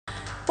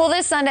Well,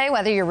 this Sunday,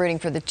 whether you're rooting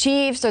for the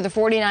Chiefs or the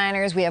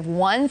 49ers, we have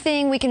one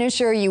thing we can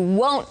assure you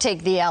won't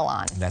take the L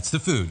on. That's the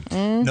food.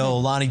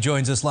 Noelani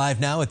joins us live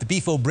now at the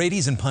Beef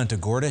O'Brady's in Punta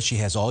Gorda. She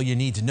has all you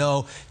need to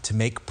know to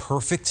make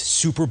perfect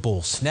Super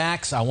Bowl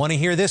snacks. I want to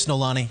hear this,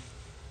 Noelani.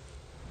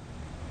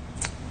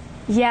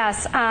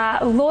 Yes,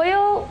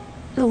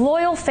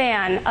 loyal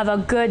fan of a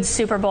good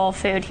Super Bowl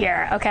food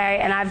here, okay?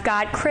 And I've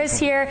got Chris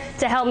here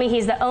to help me.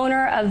 He's the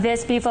owner of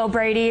this Beef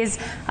O'Brady's.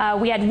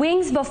 We had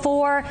wings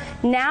before.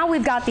 Now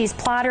we've got these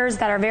platters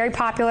that are very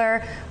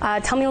popular.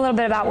 Tell me a little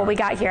bit about what we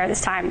got here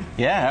this time.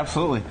 Yeah,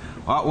 absolutely.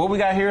 What we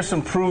got here is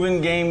some proven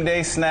game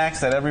day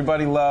snacks that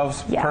everybody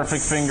loves. Yes.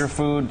 Perfect finger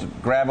food.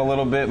 Grab a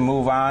little bit,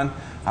 move on.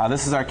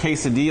 This is our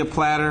quesadilla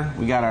platter.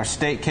 We got our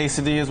steak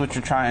quesadillas, which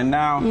you're trying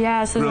now.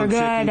 Yes, those are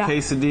good. Grilled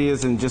chicken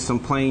quesadillas and just some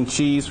plain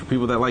cheese for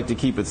people that like to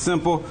keep it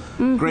simple.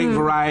 Great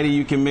variety.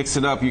 You can mix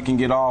it up. You can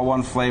get all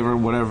one flavor,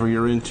 whatever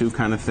you're into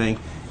kind of thing.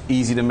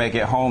 Easy to make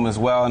at home as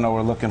well. I know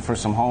we're looking for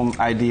some home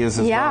ideas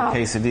as well.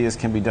 Quesadillas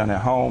can be done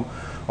at home.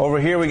 Over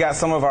here we got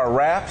some of our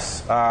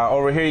wraps.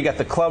 Over here you got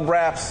the club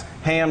wraps,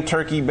 ham,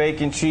 turkey,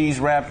 bacon,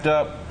 cheese wrapped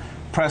up,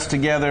 pressed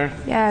together,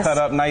 cut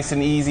up nice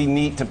and easy,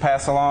 neat to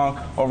pass along.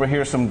 Over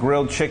here some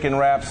grilled chicken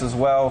wraps as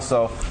well.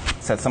 So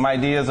set some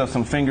ideas of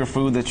some finger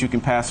food that you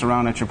can pass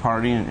around at your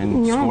party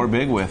and score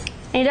big with.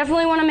 And you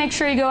definitely want to make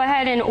sure you go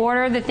ahead and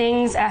order the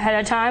things ahead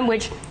of time,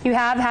 which you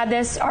have had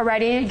this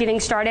already getting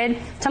started.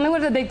 Tell me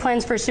what are the big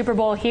plans for Super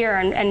Bowl here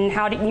and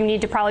how do you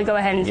need to probably go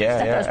ahead and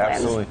set those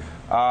plans.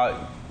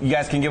 Absolutely. You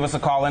guys can give us a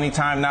call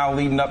anytime now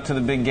leading up to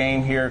the big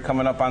game here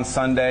coming up on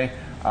Sunday.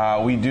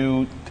 We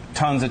do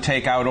tons of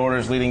takeout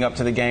orders leading up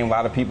to the game. A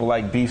lot of people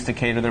like beefs to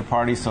cater their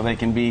parties so they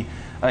can be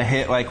a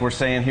hit like we're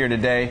saying here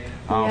today.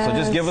 So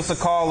just give us a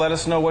call. Let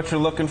us know what you're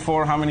looking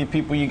for, how many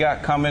people you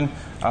got coming.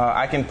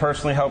 I can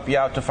personally help you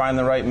out to find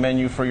the right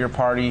menu for your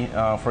party,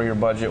 for your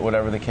budget,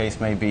 whatever the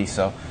case may be.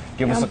 So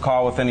give us a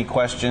call with any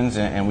questions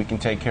and we can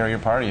take care of your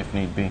party if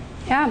need be.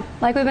 Yeah,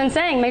 like we've been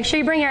saying, make sure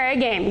you bring your A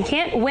game. You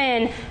can't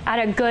win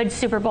at a good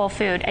Super Bowl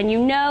food. And you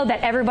know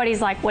that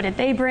everybody's like, what did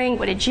they bring?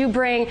 What did you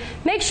bring?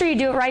 Make sure you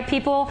do it right,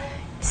 people.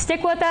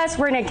 Stick with us.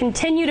 We're going to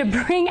continue to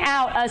bring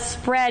out a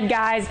spread,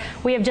 guys.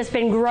 We have just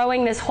been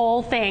growing this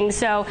whole thing.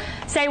 So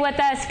stay with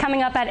us.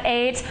 Coming up at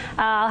 8,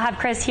 I'll have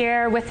Chris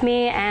here with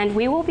me, and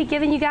we will be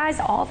giving you guys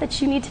all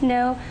that you need to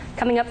know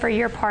coming up for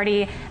your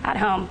party at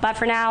home. But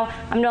for now,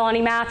 I'm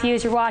Noelani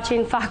Mathews. You're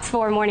watching Fox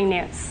 4 Morning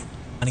News.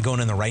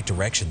 Going in the right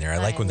direction there. I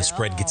like when the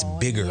spread gets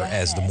bigger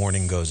as the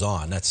morning goes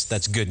on.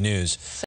 That's good news.